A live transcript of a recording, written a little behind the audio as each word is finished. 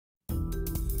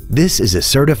This is a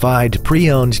certified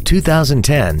pre-owned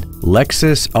 2010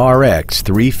 Lexus RX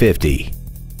 350.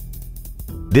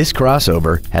 This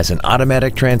crossover has an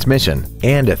automatic transmission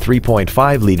and a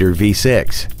 3.5-liter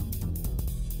V6.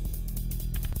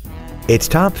 Its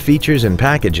top features and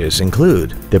packages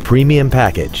include the Premium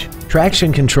Package,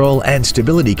 traction control and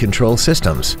stability control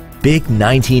systems, big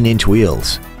 19-inch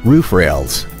wheels, roof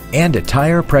rails, and a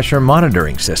tire pressure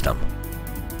monitoring system.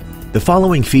 The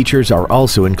following features are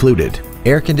also included: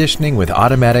 air conditioning with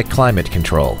automatic climate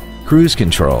control, cruise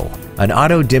control, an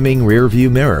auto-dimming rear-view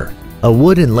mirror, a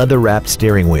wood and leather-wrapped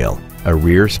steering wheel, a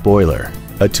rear spoiler,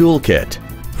 a toolkit,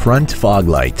 front fog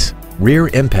lights, rear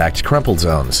impact crumple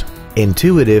zones,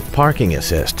 intuitive parking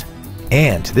assist,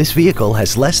 and this vehicle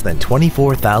has less than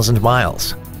 24,000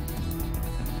 miles.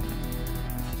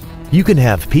 You can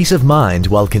have peace of mind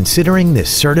while considering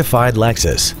this certified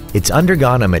Lexus. It's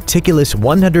undergone a meticulous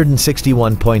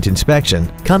 161-point inspection,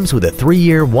 comes with a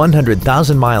 3-year,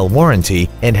 100,000-mile warranty,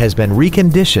 and has been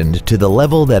reconditioned to the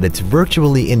level that it's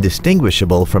virtually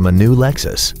indistinguishable from a new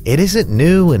Lexus. It isn't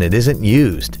new and it isn't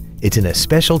used. It's in a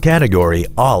special category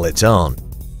all its own.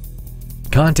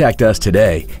 Contact us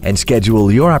today and schedule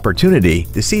your opportunity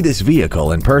to see this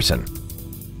vehicle in person.